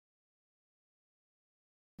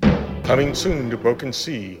Coming soon to Broken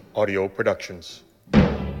Sea Audio Productions.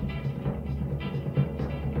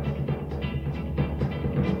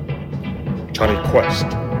 Johnny Quest,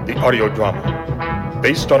 the audio drama,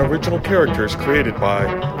 based on original characters created by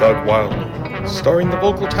Doug Wildley, starring the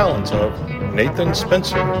vocal talents of Nathan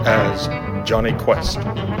Spencer as Johnny Quest.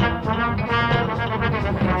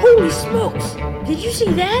 Holy smokes! Did you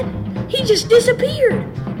see that? He just disappeared!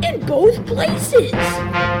 In both places!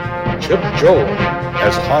 Chip Joel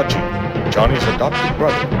as Haji, Johnny's adopted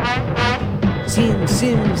brother. Sim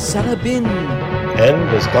Salabin. And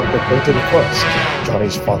as Dr. Quentin Quest,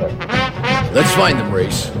 Johnny's father. Let's find them,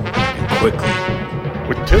 Race. And quickly.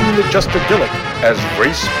 With Tim the Jester Gillick as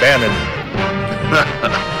Race Bannon.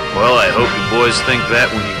 Well, I hope you boys think that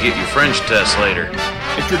when you get your French test later.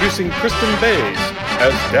 Introducing Kristen Bays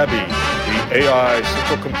as Debbie, the AI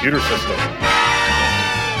central computer system.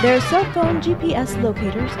 Their cell phone GPS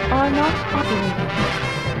locators are not operating.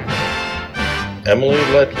 Emily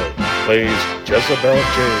Ledley plays Jezebel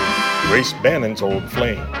Jade, Race Bannon's old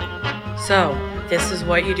flame. So, this is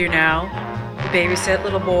what you do now? Babysit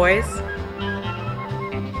little boys?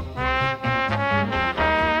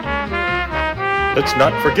 Let's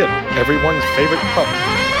not forget everyone's favorite pup,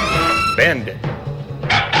 Bandit.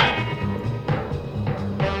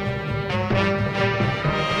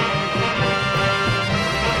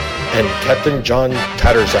 And Captain John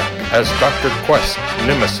Tatterzak as Dr. Quest,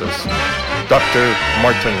 Nemesis, Dr.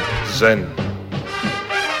 Martin Zen.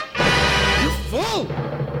 You fool!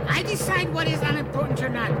 I decide what is unimportant or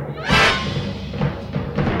not.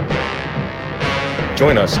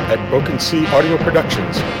 Join us at Broken Sea Audio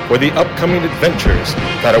Productions for the upcoming adventures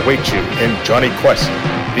that await you in Johnny Quest,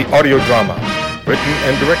 the audio drama, written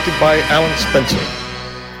and directed by Alan Spencer.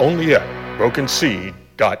 Only at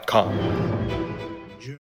BrokenSea.com.